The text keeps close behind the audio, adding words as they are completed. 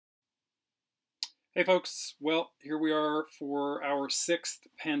Hey folks, well, here we are for our sixth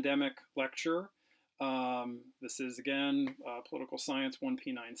pandemic lecture. This is again Political Science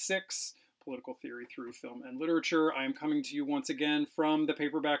 1P96, Political Theory through Film and Literature. I am coming to you once again from the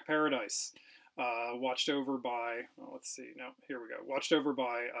paperback paradise, watched over by, watched over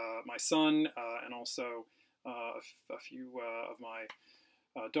by my son and also a few of my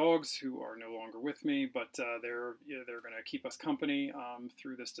dogs who are no longer with me, but they're going to keep us company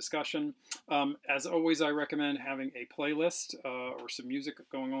through this discussion. As always, I recommend having a playlist or some music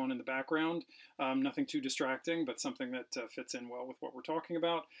going on in the background. Nothing too distracting, but something that fits in well with what we're talking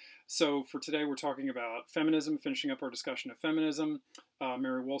about. So for today, we're talking about feminism, finishing up our discussion of feminism,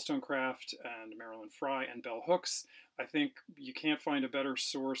 Mary Wollstonecraft and Marilyn Frye and bell hooks. I think you can't find a better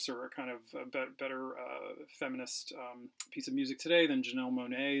source or a kind of better feminist piece of music today than Janelle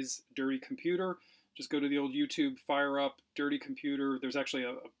Monáe's Dirty Computer. Just go to the old YouTube, fire up Dirty Computer. There's actually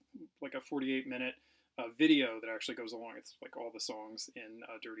like a 48-minute video that actually goes along. It's like all the songs in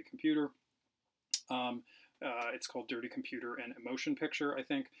Dirty Computer. It's called Dirty Computer and Emotion Picture, I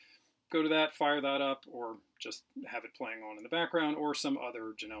think. Go to that, fire that up, or just have it playing on in the background, or some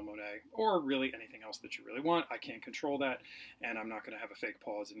other Janelle Monáe, or really anything else that you really want. I can't control that, and I'm not going to have a fake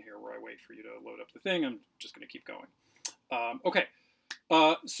pause in here where I wait for you to load up the thing. I'm just going to keep going. Okay,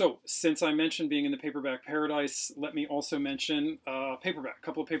 so since I mentioned being in the paperback paradise, let me also mention a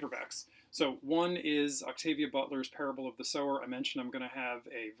couple of paperbacks. So one is Octavia Butler's Parable of the Sower. I mentioned I'm going to have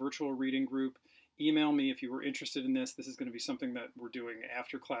a virtual reading group. Email me if you were interested in this. This is going to be something that we're doing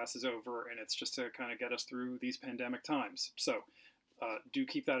after class is over, and it's just to kind of get us through these pandemic times. So do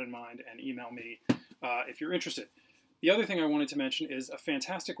keep that in mind and email me if you're interested. The other thing I wanted to mention is a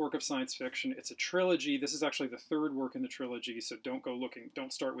fantastic work of science fiction. It's a trilogy. This is actually the third work in the trilogy, so don't go looking.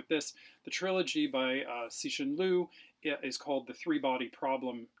 Don't start with this. The trilogy by Cixin Liu is called the Three-Body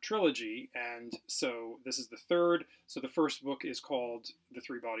Problem Trilogy, and so this is the third. So the first book is called The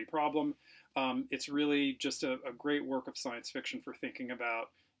Three-Body Problem. It's really just a great work of science fiction for thinking about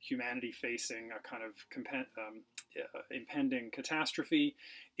humanity facing a kind of impending catastrophe.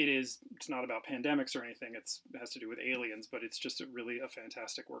 It's not about pandemics or anything. It has to do with aliens, but it's just really a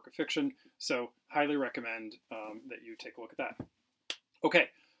fantastic work of fiction. So highly recommend that you take a look at that. Okay,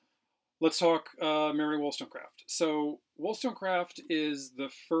 let's talk Mary Wollstonecraft. So Wollstonecraft is the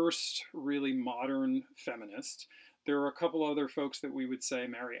first really modern feminist. There are a couple other folks that we would say,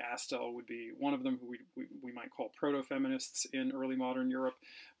 Mary Astell would be one of them, who we might call proto-feminists in early modern Europe.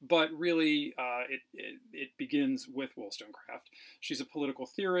 But really, it begins with Wollstonecraft. She's a political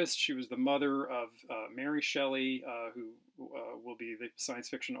theorist. She was the mother of Mary Shelley, who will be the science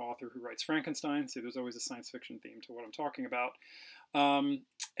fiction author who writes Frankenstein. So there's always a science fiction theme to what I'm talking about.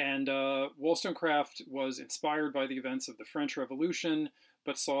 Wollstonecraft was inspired by the events of the French Revolution,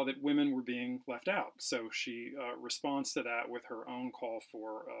 but saw that women were being left out. So she responds to that with her own call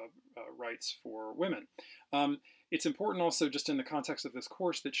for rights for women. It's important also, just in the context of this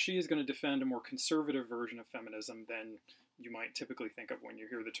course, that she is going to defend a more conservative version of feminism than you might typically think of when you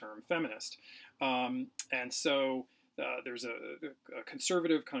hear the term feminist. There's a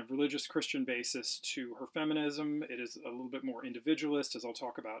conservative kind of religious Christian basis to her feminism. It is a little bit more individualist, as I'll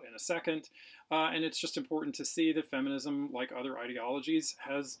talk about in a second. And it's just important to see that feminism, like other ideologies,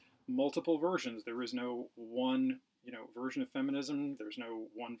 has multiple versions. There is no one version of feminism. There's no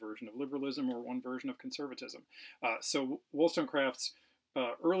one version of liberalism or one version of conservatism. So Wollstonecraft's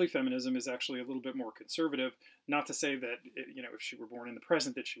early feminism is actually a little bit more conservative. Not to say that, if she were born in the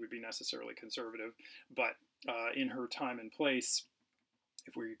present, that she would be necessarily conservative, but in her time and place,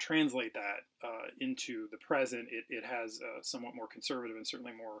 if we translate that into the present, it has somewhat more conservative and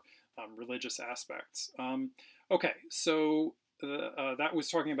certainly more religious aspects. Okay, so that was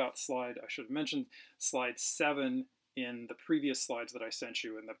talking about I should have mentioned slide 7 in the previous slides that I sent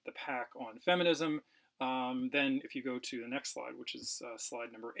you in the pack on feminism. Then if you go to the next slide, which is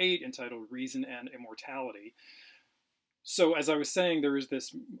slide number 8, entitled Reason and Immortality. So as I was saying, there is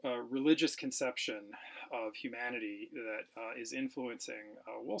this religious conception of humanity that is influencing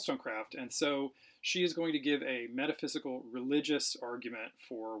Wollstonecraft. And so she is going to give a metaphysical religious argument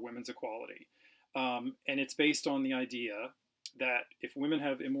for women's equality. And it's based on the idea that if women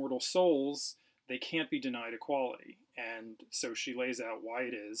have immortal souls, they can't be denied equality. And so she lays out why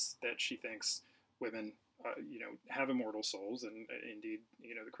it is that she thinks women, have immortal souls, and indeed,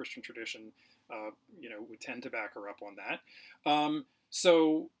 the Christian tradition, would tend to back her up on that.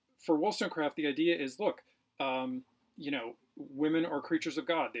 So for Wollstonecraft, the idea is, look, women are creatures of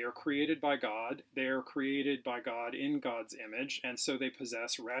God. They are created by God. They are created by God in God's image, and so they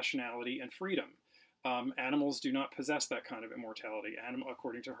possess rationality and freedom. Animals do not possess that kind of immortality.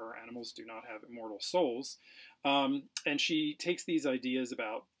 According to her, animals do not have immortal souls. And she takes these ideas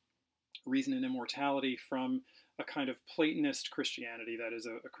about reason and immortality from a kind of Platonist Christianity, that is,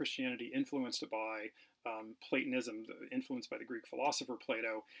 a Christianity influenced by Platonism, influenced by the Greek philosopher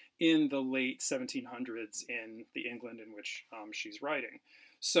Plato, in the late 1700s in the England in which she's writing.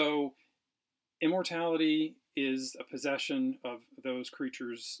 So immortality is a possession of those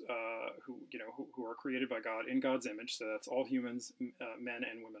creatures who are created by God in God's image. So that's all humans, men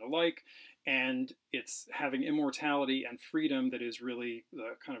and women alike. And it's having immortality and freedom that is really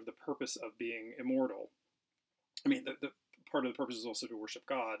the kind of the purpose of being immortal. I mean, the part of the purpose is also to worship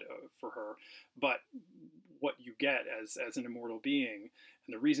God for her. But what you get as an immortal being,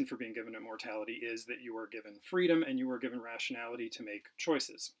 and the reason for being given immortality, is that you are given freedom and you are given rationality to make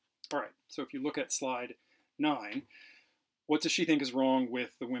choices. All right, so if you look at slide 9, what does she think is wrong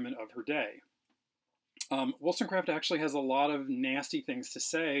with the women of her day? Wollstonecraft actually has a lot of nasty things to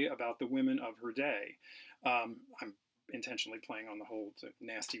say about the women of her day. I'm intentionally playing on the whole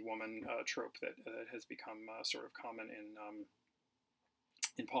nasty woman trope that has become sort of common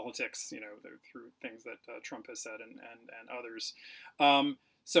in politics, through things that Trump has said and others.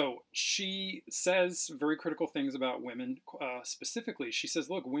 So she says very critical things about women. Specifically, she says,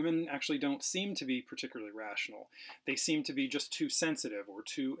 look, women actually don't seem to be particularly rational. They seem to be just too sensitive or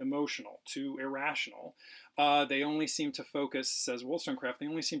too emotional, too irrational. They only seem to focus, says Wollstonecraft, they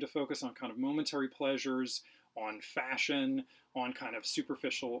only seem to focus on kind of momentary pleasures, on fashion, on kind of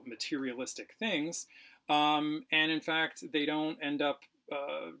superficial materialistic things. And in fact, they don't end up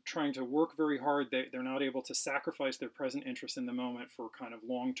trying to work very hard. They're not able to sacrifice their present interest in the moment for kind of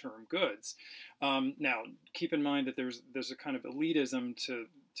long-term goods. Now, keep in mind that there's a kind of elitism to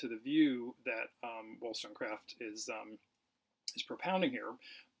the view that Wollstonecraft is propounding here.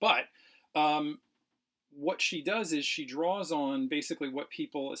 But what she does is she draws on basically what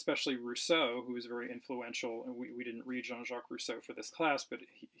people, especially Rousseau, who was very influential, and we didn't read Jean-Jacques Rousseau for this class, but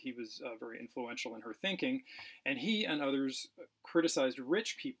he was very influential in her thinking, and he and others criticized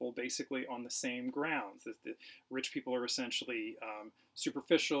rich people basically on the same grounds, that the rich people are essentially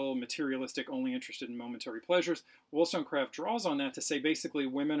superficial, materialistic, only interested in momentary pleasures. Wollstonecraft draws on that to say basically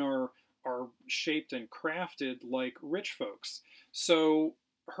women are shaped and crafted like rich folks. So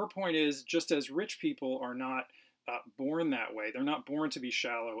her point is, just as rich people are not born that way, they're not born to be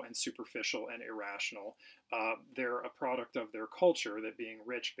shallow and superficial and irrational. They're a product of their culture, that being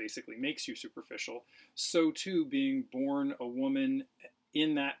rich basically makes you superficial. So too, being born a woman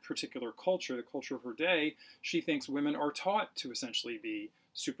in that particular culture, the culture of her day, she thinks women are taught to essentially be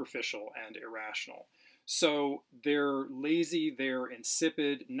superficial and irrational. So they're lazy, they're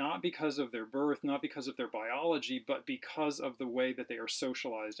insipid, not because of their birth, not because of their biology, but because of the way that they are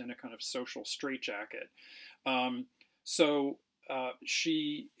socialized in a kind of social straitjacket.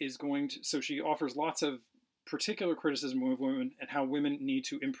 She offers lots of particular criticism of women and how women need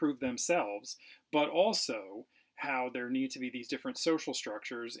to improve themselves, but also how there need to be these different social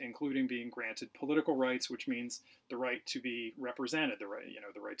structures, including being granted political rights, which means the right to be represented, the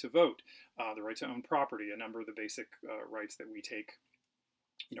right to vote, the right to own property, a number of the basic rights that we take,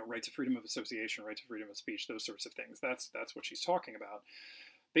 right to freedom of association, right to freedom of speech, those sorts of things. That's what she's talking about.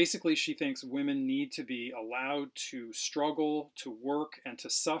 Basically, she thinks women need to be allowed to struggle, to work, and to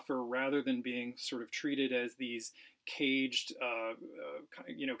suffer, rather than being sort of treated as these caged,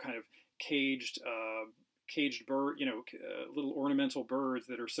 caged bird, little ornamental birds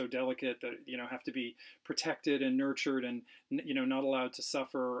that are so delicate that, have to be protected and nurtured and, not allowed to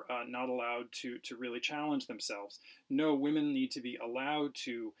suffer, not allowed to really challenge themselves. No, women need to be allowed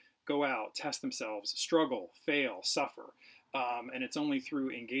to go out, test themselves, struggle, fail, suffer. And it's only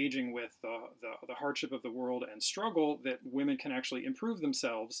through engaging with the hardship of the world and struggle that women can actually improve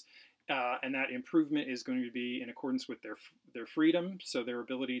themselves. And that improvement is going to be in accordance with their freedom, so their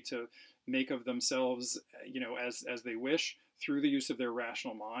ability to make of themselves, as they wish, through the use of their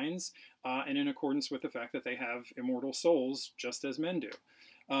rational minds, and in accordance with the fact that they have immortal souls, just as men do.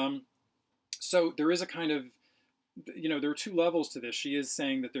 So there is a kind of, there are two levels to this. She is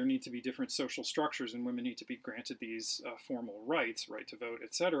saying that there need to be different social structures, and women need to be granted these formal rights, right to vote,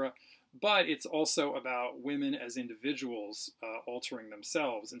 etc. But it's also about women as individuals altering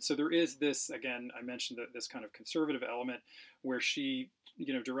themselves. And so there is this, again, I mentioned that this kind of conservative element where she,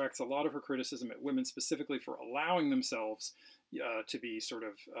 directs a lot of her criticism at women specifically for allowing themselves to be sort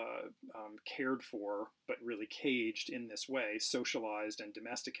of cared for, but really caged in this way, socialized and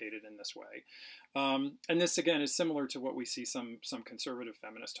domesticated in this way. And this, again, is similar to what we see some conservative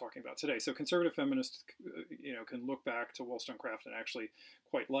feminists talking about today. So conservative feminists, can look back to Wollstonecraft and actually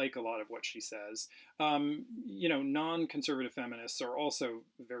quite like a lot of what she says. You know, non-conservative feminists are also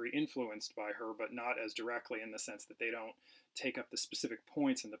very influenced by her, but not as directly, in the sense that they don't take up the specific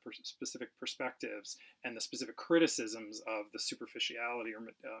points and the specific perspectives and the specific criticisms of the superficiality or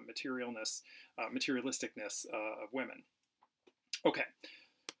materialisticness of women. Okay.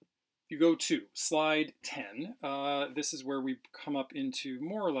 You go to slide 10. This is where we come up into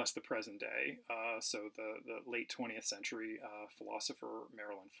more or less the present day. So the late 20th century philosopher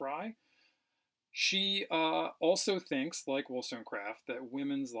Marilyn Frye. She also thinks, like Wollstonecraft, that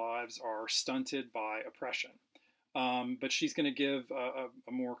women's lives are stunted by oppression. But she's going to give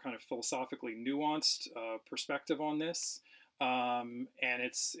a more kind of philosophically nuanced perspective on this. And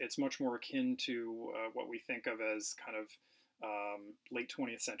it's much more akin to what we think of as kind of late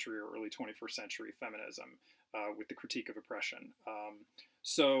 20th century or early 21st century feminism with the critique of oppression.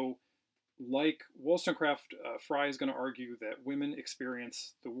 So like Wollstonecraft, Frye is going to argue that women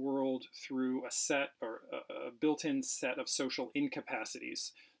experience the world through a set or a built-in set of social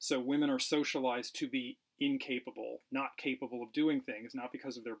incapacities. So women are socialized to be incapable, not capable of doing things, not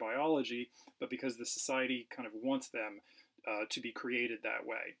because of their biology, but because the society kind of wants them to be created that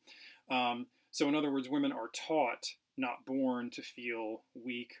way. So in other words, women are taught, not born, to feel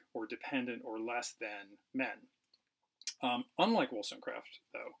weak or dependent or less than men. Unlike Wollstonecraft,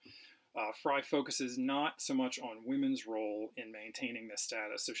 though, Frye focuses not so much on women's role in maintaining this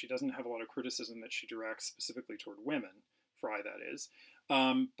status, so she doesn't have a lot of criticism that she directs specifically toward women, Frye that is,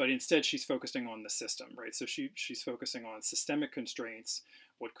 but instead she's focusing on the system, right? So she's focusing on systemic constraints,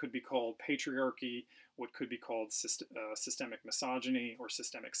 what could be called patriarchy, what could be called systemic misogyny or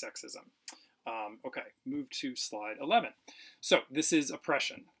systemic sexism. Okay, move to slide 11. So this is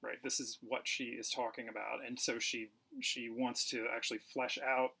oppression, right? This is what she is talking about. And so she wants to actually flesh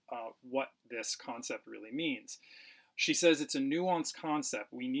out what this concept really means. She says it's a nuanced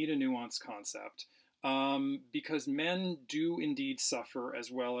concept. We need a nuanced concept because men do indeed suffer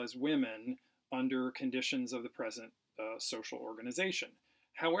as well as women under conditions of the present social organization.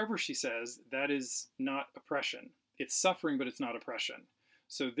 However, she says that is not oppression. It's suffering, but it's not oppression.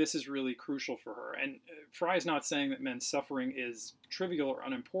 So this is really crucial for her. And Frye is not saying that men's suffering is trivial or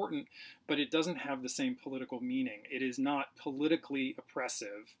unimportant, but it doesn't have the same political meaning. It is not politically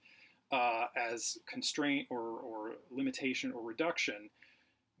oppressive as constraint or limitation or reduction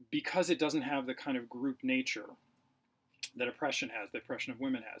because it doesn't have the kind of group nature that oppression has, that oppression of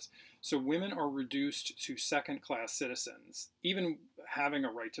women has. So women are reduced to second-class citizens, even having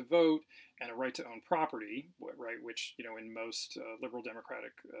a right to vote and a right to own property, right? Which, you know, in most liberal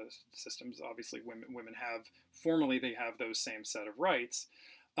democratic systems, obviously women have, formally they have those same set of rights.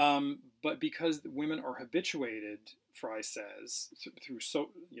 But because women are habituated, Frye says, through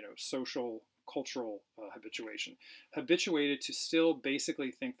social, cultural habituated to still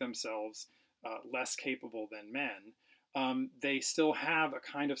basically think themselves less capable than men, they still have a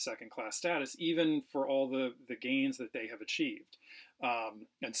kind of second-class status, even for all the gains that they have achieved.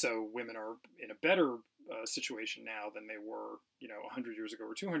 And so women are in a better situation now than they were, 100 years ago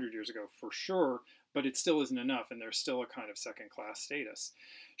or 200 years ago, for sure, but it still isn't enough, and there's still a kind of second-class status.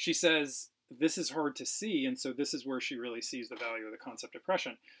 She says this is hard to see, and so this is where she really sees the value of the concept of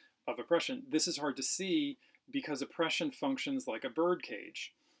oppression. This is hard to see because oppression functions like a bird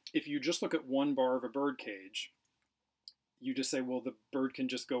cage. If you just look at one bar of a bird cage, you just say, well, the bird can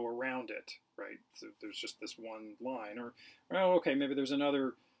just go around it, right? So there's just this one line, or oh, okay, maybe there's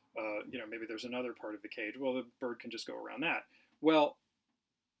another, maybe there's another part of the cage. Well, the bird can just go around that. Well,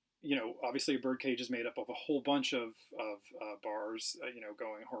 obviously a bird cage is made up of a whole bunch of bars,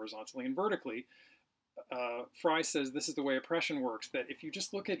 going horizontally and vertically. Frye says this is the way oppression works, that if you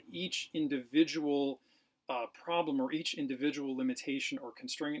just look at each individual problem or each individual limitation or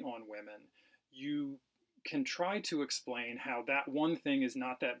constraint on women, you can try to explain how that one thing is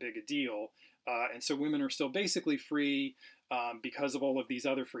not that big a deal. And so women are still basically free because of all of these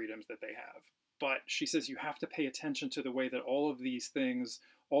other freedoms that they have. But she says you have to pay attention to the way that all of these things,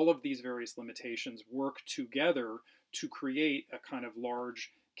 all of these various limitations work together to create a kind of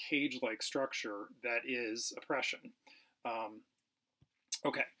large cage-like structure that is oppression.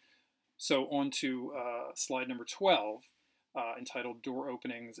 Okay, so on to slide number 12, entitled Door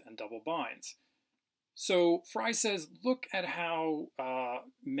Openings and Double Binds. So Frye says, look at how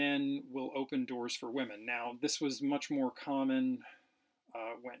men will open doors for women. Now, this was much more common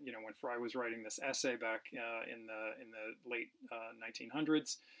when Frye was writing this essay back in the late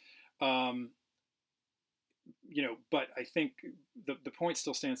 1900s. But I think the point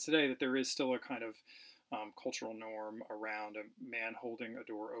still stands today that there is still a kind of cultural norm around a man holding a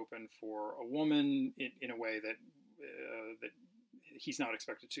door open for a woman in a way that he's not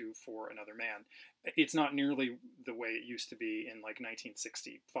expected to for another man. It's not nearly the way it used to be in like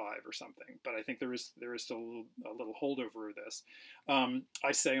 1965 or something, but I think there is still a little holdover of this.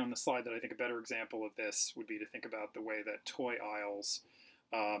 I say on the slide that I think a better example of this would be to think about the way that toy aisles,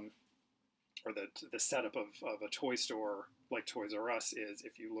 or the setup of a toy store like Toys R Us is.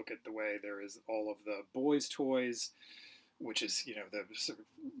 If you look at the way there is all of the boys' toys, which is, you know, the sort of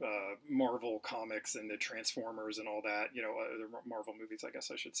Marvel comics and the Transformers and all that, you know, the Marvel movies, I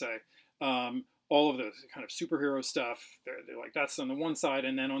guess I should say. All of the kind of superhero stuff, they're like, that's on the one side.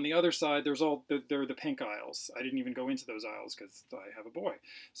 And then on the other side, there are the pink aisles. I didn't even go into those aisles because I have a boy.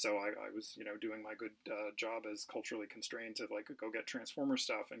 So I was, you know, doing my good job as culturally constrained to like go get Transformer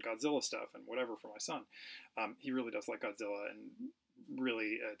stuff and Godzilla stuff and whatever for my son. He really does like Godzilla, and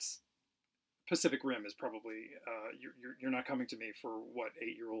really it's Pacific Rim is probably, you're not coming to me for what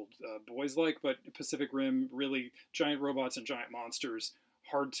 8-year-old boys like, but Pacific Rim, really giant robots and giant monsters,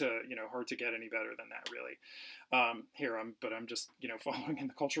 hard to get any better than that, really. But I'm just, you know, following in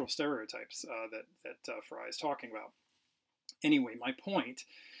the cultural stereotypes that Frye is talking about. Anyway, my point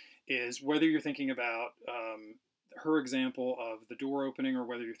is, whether you're thinking about her example of the door opening, or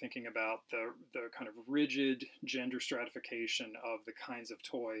whether you're thinking about the kind of rigid gender stratification of the kinds of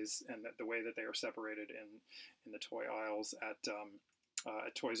toys and the way that they are separated in the toy aisles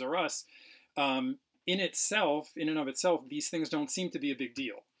at Toys R Us, in and of itself, these things don't seem to be a big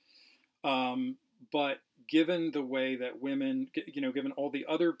deal. But given the way that women, you know, given all the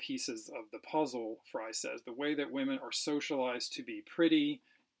other pieces of the puzzle, Frye says, the way that women are socialized to be pretty,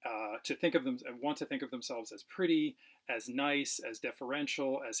 to think of them and want to think of themselves as pretty, as nice, as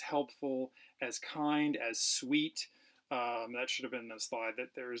deferential, as helpful, as kind, as sweet. That should have been the slide. That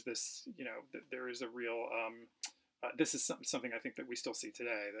there is this, you know, that there is a real. This is something I think that we still see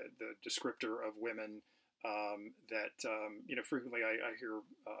today. The descriptor of women you know, frequently I hear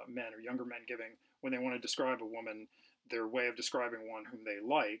men or younger men giving, when they want to describe a woman, their way of describing one whom they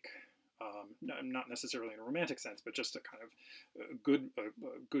like. Not necessarily in a romantic sense, but just a kind of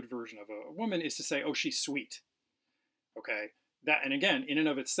good version of a woman, is to say, oh, she's sweet. Okay, that, and again, in and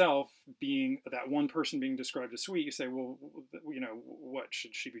of itself, being that one person being described as sweet, you say, well, you know, what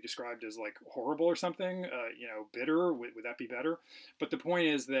should she be described as, like horrible or something? You know, bitter? Would that be better? But the point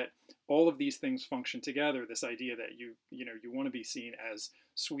is that all of these things function together. This idea that you want to be seen as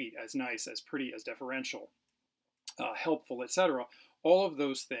sweet, as nice, as pretty, as deferential, helpful, etc. All of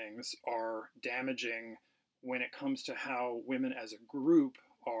those things are damaging when it comes to how women as a group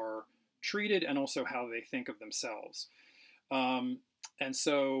are treated, and also how they think of themselves. And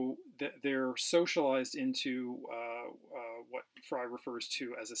so they're socialized into what Frye refers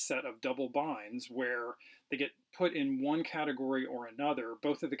to as a set of double binds, where they get put in one category or another.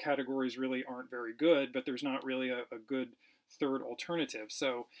 Both of the categories really aren't very good, but there's not really a good third alternative.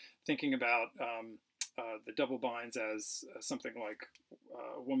 So thinking about the double binds as something like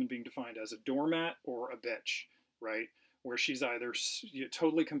a woman being defined as a doormat or a bitch, right? Where she's either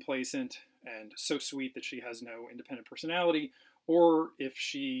totally complacent and so sweet that she has no independent personality, or if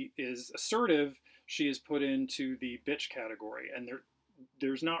she is assertive, she is put into the bitch category. And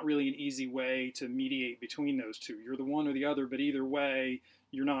there's not really an easy way to mediate between those two. You're the one or the other, but either way,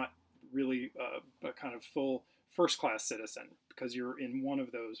 you're not really a kind of full first-class citizen, because you're in one or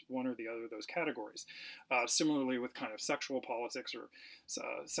the other of those categories. Similarly with kind of sexual politics or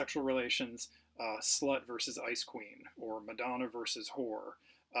sexual relations, slut versus ice queen, or Madonna versus whore.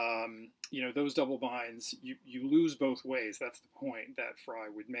 You know, those double binds, you lose both ways. That's the point that Frye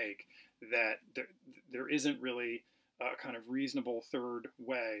would make, that there isn't really a kind of reasonable third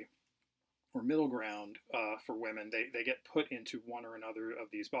way or middle ground for women. They get put into one or another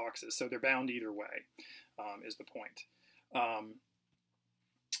of these boxes, so they're bound either way, is the point.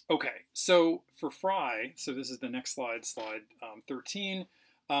 Okay, so for Frye, so this is the next slide, slide 13.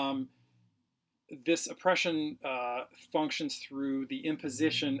 This oppression functions through the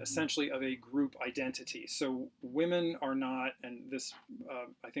imposition, essentially, of a group identity. So women are not, and this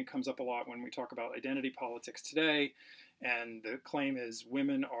I think comes up a lot when we talk about identity politics today, and the claim is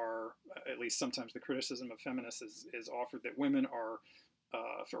women are, at least sometimes the criticism of feminists is offered that women are,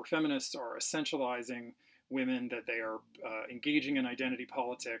 or feminists are essentializing women, that they are engaging in identity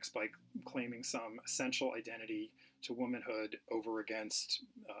politics by claiming some essential identity to womanhood over against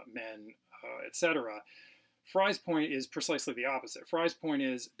men, etc. Frye's point is precisely the opposite. Frye's point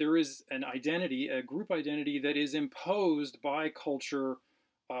is there is an identity, a group identity, that is imposed by culture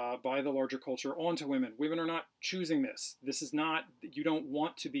by the larger culture onto women. Women are not choosing this. This is not, you don't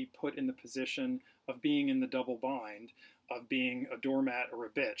want to be put in the position of being in the double bind, of being a doormat or a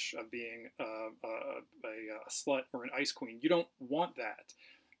bitch, of being a slut or an ice queen. You don't want that.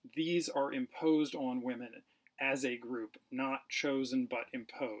 These are imposed on women as a group, not chosen but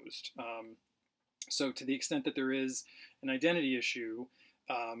imposed. So to the extent that there is an identity issue,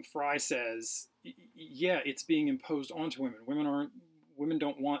 Frye says, yeah, it's being imposed onto women. Women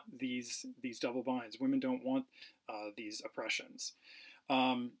don't want these double binds. Women don't want these oppressions.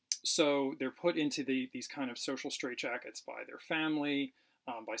 So they're put into these kind of social straitjackets by their family,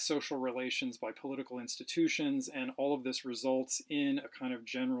 by social relations, by political institutions, and all of this results in a kind of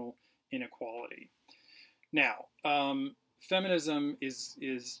general inequality. Now, feminism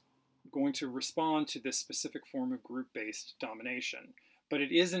is going to respond to this specific form of group-based domination, but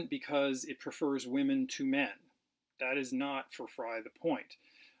it isn't because it prefers women to men. That is not, for Frye, the point.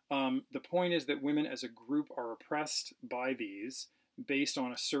 The point is that women as a group are oppressed by these based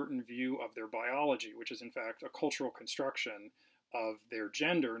on a certain view of their biology, which is in fact a cultural construction of their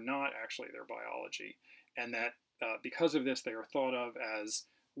gender, not actually their biology. And that because of this, they are thought of as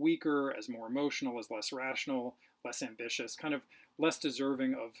weaker, as more emotional, as less rational, less ambitious, kind of less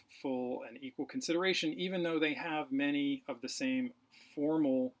deserving of full and equal consideration, even though they have many of the same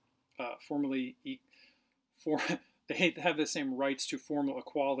they have the same rights to formal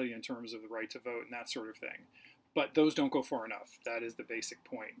equality in terms of the right to vote and that sort of thing. But those don't go far enough. That is the basic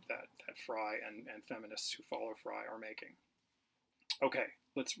point that Frye and feminists who follow Frye are making. Okay,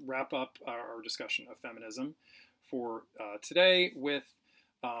 let's wrap up our discussion of feminism for today with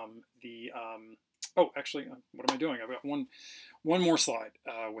actually, what am I doing? I've got one more slide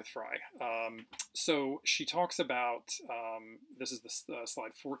with Frye. So she talks about, this is the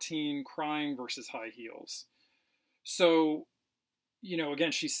slide 14, crying versus high heels. So, you know,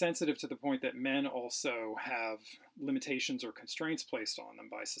 again, she's sensitive to the point that men also have limitations or constraints placed on them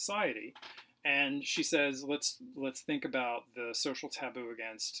by society. And she says, let's think about the social taboo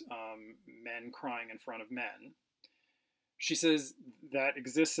against men crying in front of men. She says that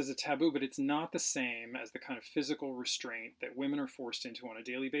exists as a taboo, but it's not the same as the kind of physical restraint that women are forced into on a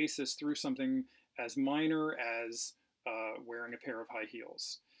daily basis through something as minor as wearing a pair of high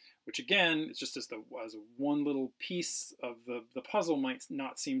heels, which again, it's just as one little piece of the puzzle might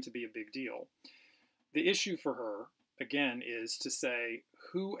not seem to be a big deal. The issue for her, again, is to say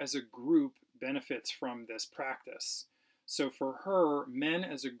who as a group benefits from this practice. So for her, men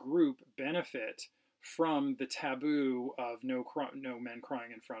as a group benefit from the taboo of no men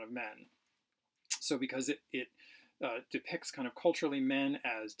crying in front of men. So because it depicts kind of culturally men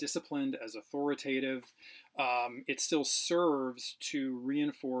as disciplined, as authoritative, it still serves to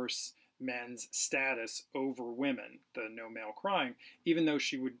reinforce men's status over women, the no male crying, even though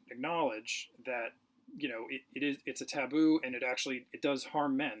she would acknowledge that, you know, it's a taboo and it does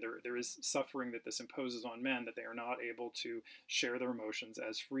harm men. There is suffering that this imposes on men, that they are not able to share their emotions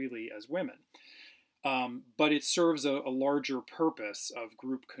as freely as women. But it serves a larger purpose of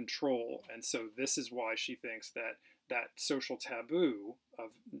group control. And so this is why she thinks that social taboo of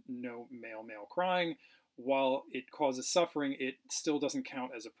no male crying, while it causes suffering, it still doesn't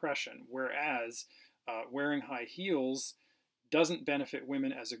count as oppression. Whereas wearing high heels doesn't benefit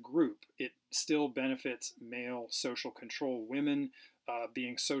women as a group. It still benefits male social control. Women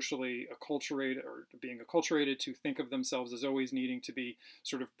being socially acculturated, or being acculturated to think of themselves as always needing to be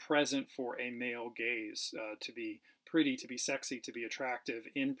sort of present for a male gaze, to be pretty, to be sexy, to be attractive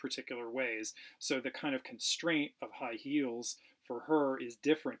in particular ways. So the kind of constraint of high heels for her is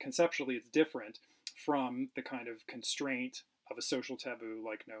different. Conceptually, it's different from the kind of constraint of a social taboo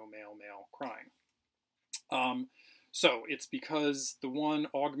like no male crying. So it's because the one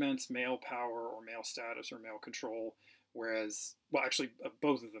augments male power or male status or male control, whereas, well, actually,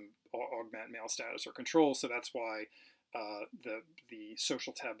 both of them augment male status or control. So that's why the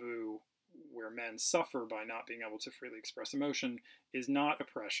social taboo where men suffer by not being able to freely express emotion is not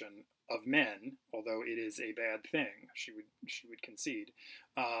oppression of men, although it is a bad thing, she would concede.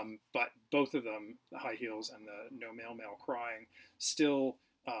 But both of them, the high heels and the no male crying, still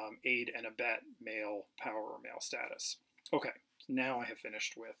aid and abet male power or male status. Okay, now I have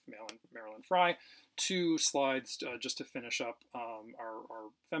finished with Marilyn Frye. 2 slides just to finish up our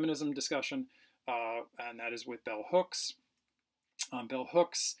feminism discussion, and that is with Bell Hooks. Bell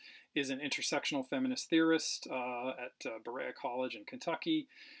Hooks is an intersectional feminist theorist at Berea College in Kentucky,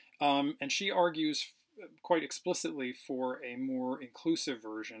 and she argues quite explicitly for a more inclusive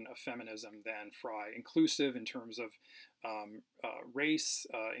version of feminism than Frye. Inclusive in terms of race,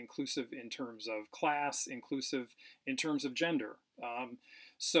 inclusive in terms of class, inclusive in terms of gender.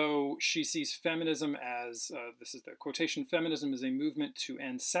 So she sees feminism as, this is the quotation, feminism is a movement to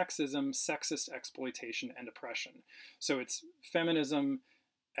end sexism, sexist exploitation, and oppression. So it's feminism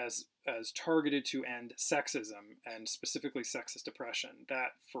as targeted to end sexism and specifically sexist oppression.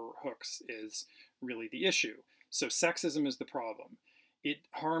 That, for Hooks, is really the issue. So sexism is the problem. It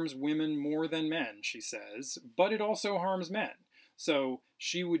harms women more than men, she says, but it also harms men. So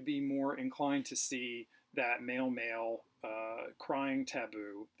she would be more inclined to see that male-male crying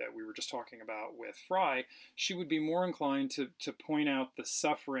taboo that we were just talking about with Frye. She would be more inclined to point out the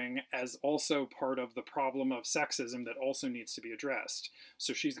suffering as also part of the problem of sexism that also needs to be addressed.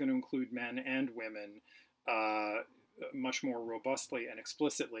 So she's going to include men and women much more robustly and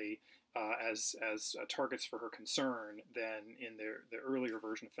explicitly as targets for her concern than in the earlier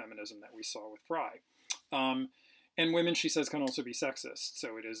version of feminism that we saw with Frye. And women, she says, can also be sexist.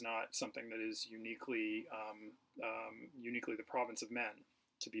 So it is not something that is uniquely the province of men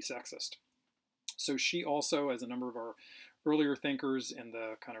to be sexist. So she also, as a number of our earlier thinkers in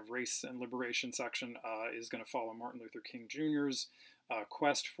the kind of race and liberation section, is going to follow Martin Luther King Jr.'s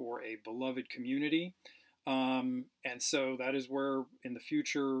quest for a beloved community. And so that is where, in the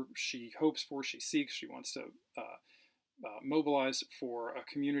future, she hopes for, she seeks, she wants to mobilize for a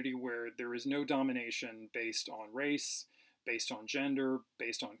community where there is no domination based on race, based on gender,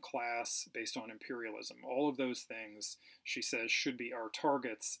 based on class, based on imperialism. All of those things, she says, should be our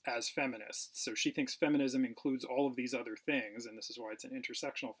targets as feminists. So she thinks feminism includes all of these other things, and this is why it's an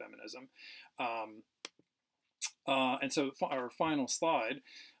intersectional feminism. And so our final slide,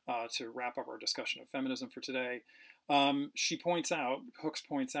 to wrap up our discussion of feminism for today, Hooks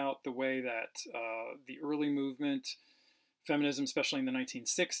points out the way that the early movement, feminism, especially in the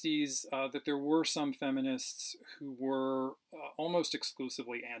 1960s, that there were some feminists who were almost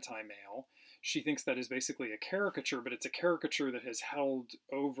exclusively anti-male. She thinks that is basically a caricature, but it's a caricature that has held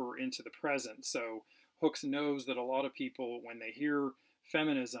over into the present. So Hooks knows that a lot of people, when they hear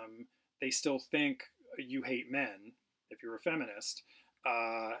feminism, they still think you hate men if you're a feminist.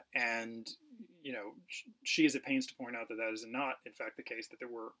 And, you know, she is at pains to point out that that is not, in fact, the case, that there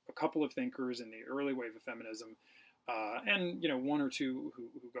were a couple of thinkers in the early wave of feminism, and, you know, one or two who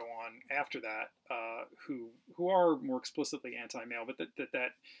go on after that, who are more explicitly anti-male, but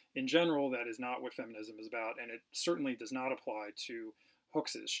that in general, that is not what feminism is about, and it certainly does not apply to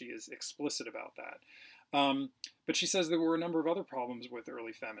Hooks's. She is explicit about that. But she says there were a number of other problems with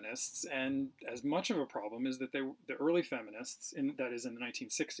early feminists, and as much of a problem is that the early feminists, that is in the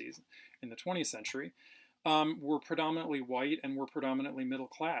 1960s, in the 20th century, were predominantly white and were predominantly middle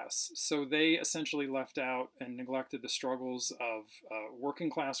class. So they essentially left out and neglected the struggles of working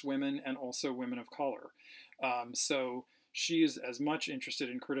class women and also women of color. So she is as much interested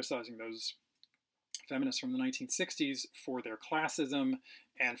in criticizing those feminists from the 1960s for their classism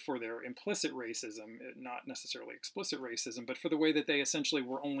and for their implicit racism, not necessarily explicit racism, but for the way that they essentially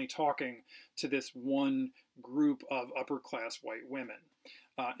were only talking to this one group of upper-class white women.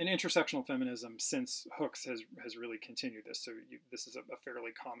 In intersectional feminism, since Hooks has really continued this, so this is a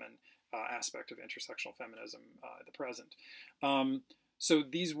fairly common aspect of intersectional feminism at the present. So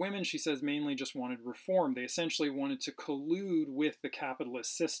these women, she says, mainly just wanted reform. They essentially wanted to collude with the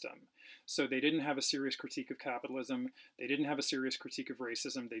capitalist system. So they didn't have a serious critique of capitalism. They didn't have a serious critique of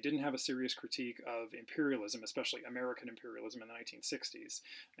racism. They didn't have a serious critique of imperialism, especially American imperialism in the 1960s.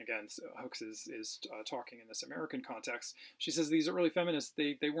 Again, Hooks is talking in this American context. She says these early feminists,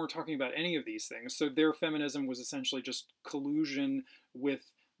 they weren't talking about any of these things. So their feminism was essentially just collusion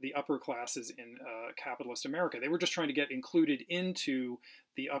with the upper classes in capitalist America. They were just trying to get included into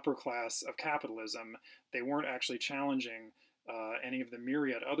the upper class of capitalism. They weren't actually challenging any of the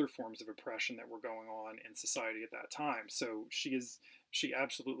myriad other forms of oppression that were going on in society at that time. So she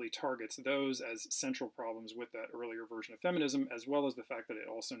absolutely targets those as central problems with that earlier version of feminism, as well as the fact that it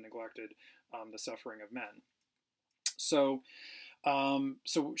also neglected the suffering of men. So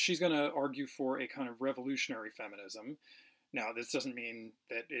she's going to argue for a kind of revolutionary feminism. Now, this doesn't mean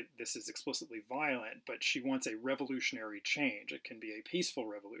that this is explicitly violent, but she wants a revolutionary change. It can be a peaceful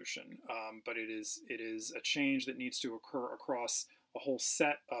revolution, but it is a change that needs to occur across a whole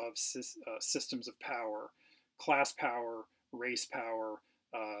set of systems of power: class power, race power,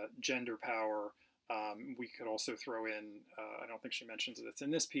 gender power. We could also throw in, I don't think she mentions it, it's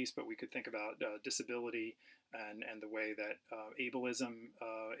in this piece, but we could think about disability and the way that ableism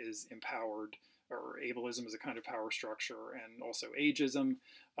is empowered, or ableism is a kind of power structure, and also ageism,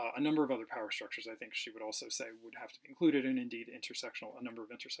 a number of other power structures. I think she would also say would have to be included, and indeed a number of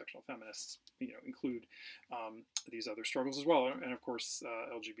intersectional feminists, include these other struggles as well, and of course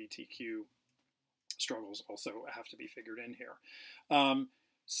LGBTQ struggles also have to be figured in here.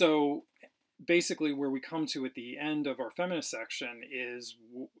 So basically where we come to at the end of our feminist section is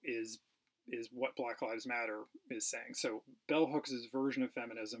what Black Lives Matter is saying. So Bell Hooks's version of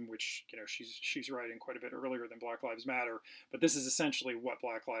feminism, which she's writing quite a bit earlier than Black Lives Matter, but this is essentially what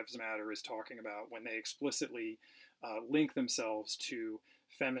Black Lives Matter is talking about when they explicitly link themselves to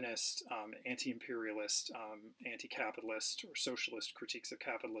feminist, anti-imperialist, anti-capitalist, or socialist critiques of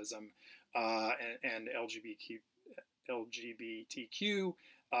capitalism, and LGBTQ,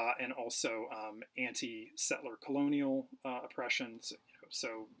 and also anti-settler colonial oppressions.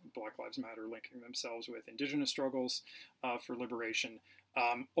 So Black Lives Matter linking themselves with indigenous struggles for liberation.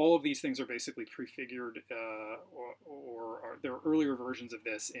 All of these things are basically prefigured, or there are earlier versions of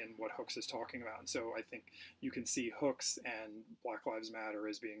this in what Hooks is talking about. And so I think you can see Hooks and Black Lives Matter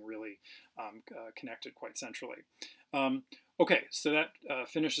as being really connected quite centrally. Okay, so that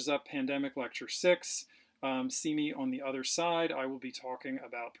finishes up Pandemic Lecture 6. See me on the other side. I will be talking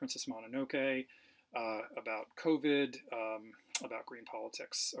about Princess Mononoke, about COVID, about green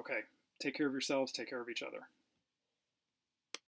politics. Okay, take care of yourselves, take care of each other.